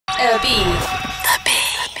B.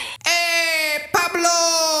 ¡Eh, Pablo!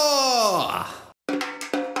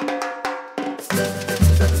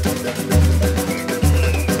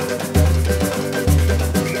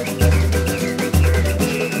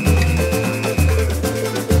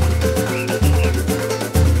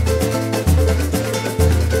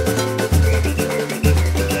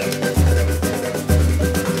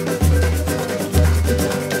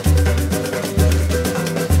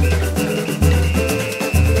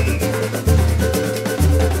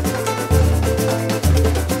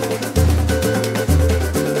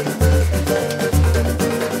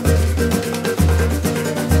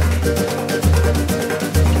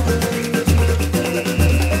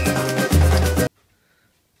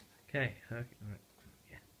 Okay.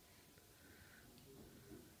 Yeah.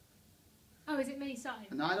 Oh, is it me starting?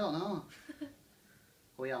 No, I don't know. Are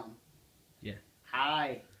we on? Yeah.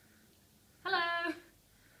 Hi. Hello!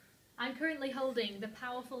 I'm currently holding the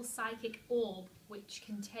powerful psychic orb which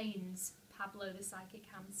contains Pablo the psychic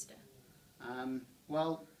hamster.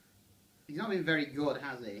 Well, he's not been very good,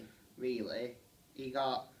 has he? Really? He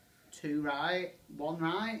got 2 right, 1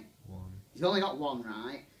 right? 1. He's only got 1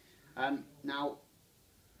 right. Now,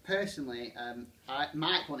 personally,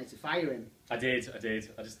 Mike wanted to fire him. I did.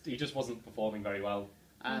 He just wasn't performing very well.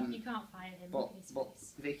 You can't fire him. But look at his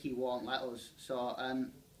face. Vicky won't let us. So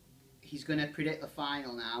he's going to predict the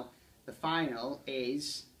final now. The final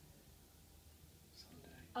is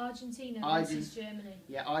Argentina versus Germany.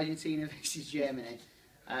 Yeah, Argentina versus Germany.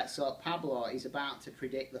 So Pablo is about to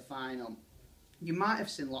predict the final. You might have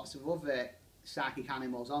seen lots of other psychic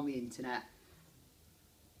animals on the internet.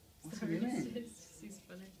 What's he doing? It's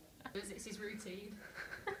funny. It's his routine.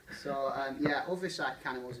 So yeah, other psychic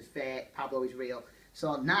animals are fake. Pablo is real.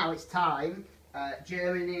 So now it's time.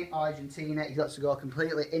 Germany, Argentina. He's got to go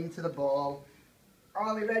completely into the ball.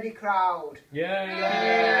 Are we ready, crowd?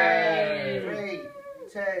 Yay!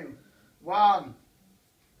 3, 2, 1,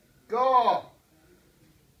 go!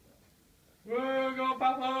 Whoa, go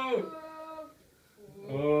Pablo!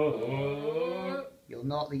 Oh. You'll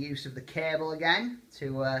note the use of the cable again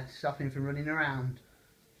to stop him from running around.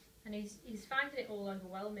 And he's finding it all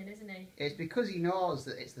overwhelming, isn't he? It's because he knows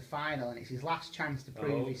that it's the final and it's his last chance to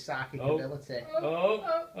prove his psychic ability. Oh,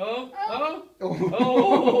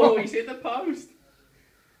 he's hit the post!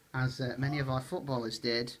 As many of our footballers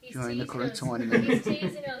did He's during the teasing current us. tournament. He's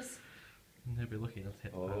teasing us. They'll be lucky not to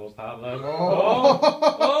hit the Oh, post. Pablo! Oh!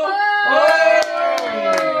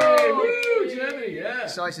 Woo, Germany, yeah!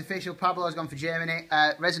 So it's official, Pablo has gone for Germany.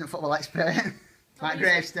 Resident football expert, Matt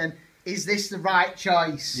Graveston. Is this the right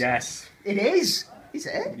choice? Yes. It is! Is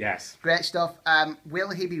it? Yes. Great stuff. Will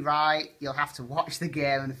he be right? You'll have to watch the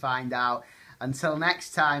game and find out. Until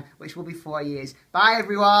next time, which will be 4 years. Bye,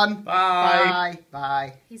 everyone. Bye. Bye.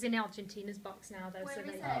 Bye. He's in Argentina's box now, though, so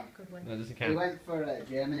they could win. No, it doesn't He count. went for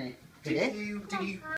Germany. Did he?